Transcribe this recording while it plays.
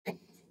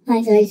Hi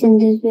guys, in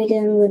this video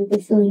I'm going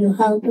to show you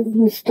how to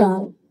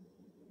install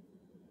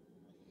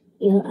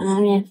your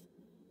RPCS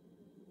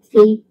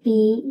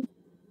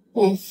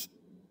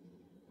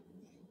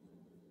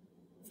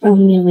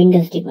from your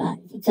Windows device.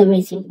 It's a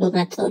very simple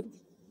method.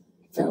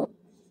 So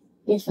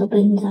just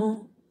open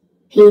the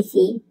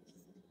PC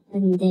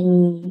and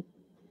then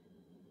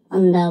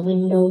on the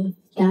Windows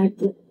start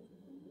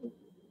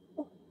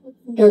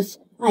Windows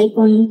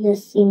icon,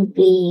 just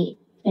simply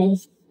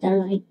press the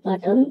right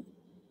button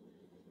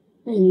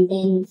and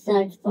then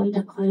search for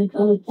the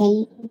control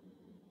panel.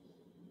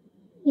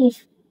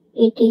 If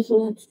it is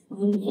not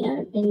shown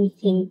here, then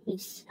simply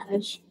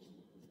search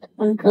the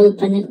control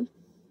panel.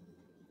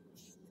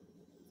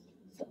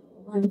 So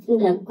once you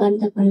have got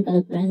the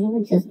control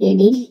panel, just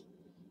edit,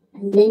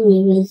 and then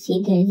you will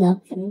see there is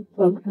option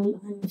program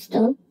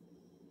uninstall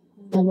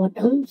on the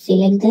bottom.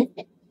 Select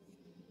that.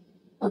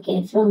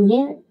 Okay, from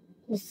here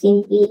just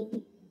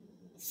simply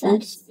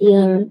search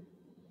your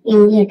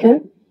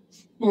emulator,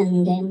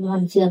 and then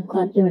once you have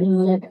got your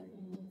emulator,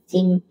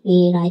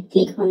 simply right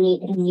click on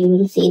it and you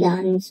will see the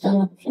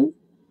uninstall option.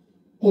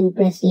 Then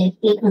press left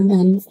click on the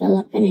uninstall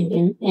option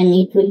and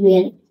it will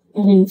be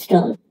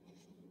uninstalled.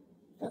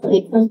 So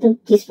this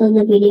was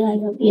the video. I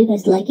hope you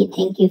guys like it.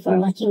 Thank you for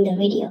watching the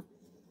video.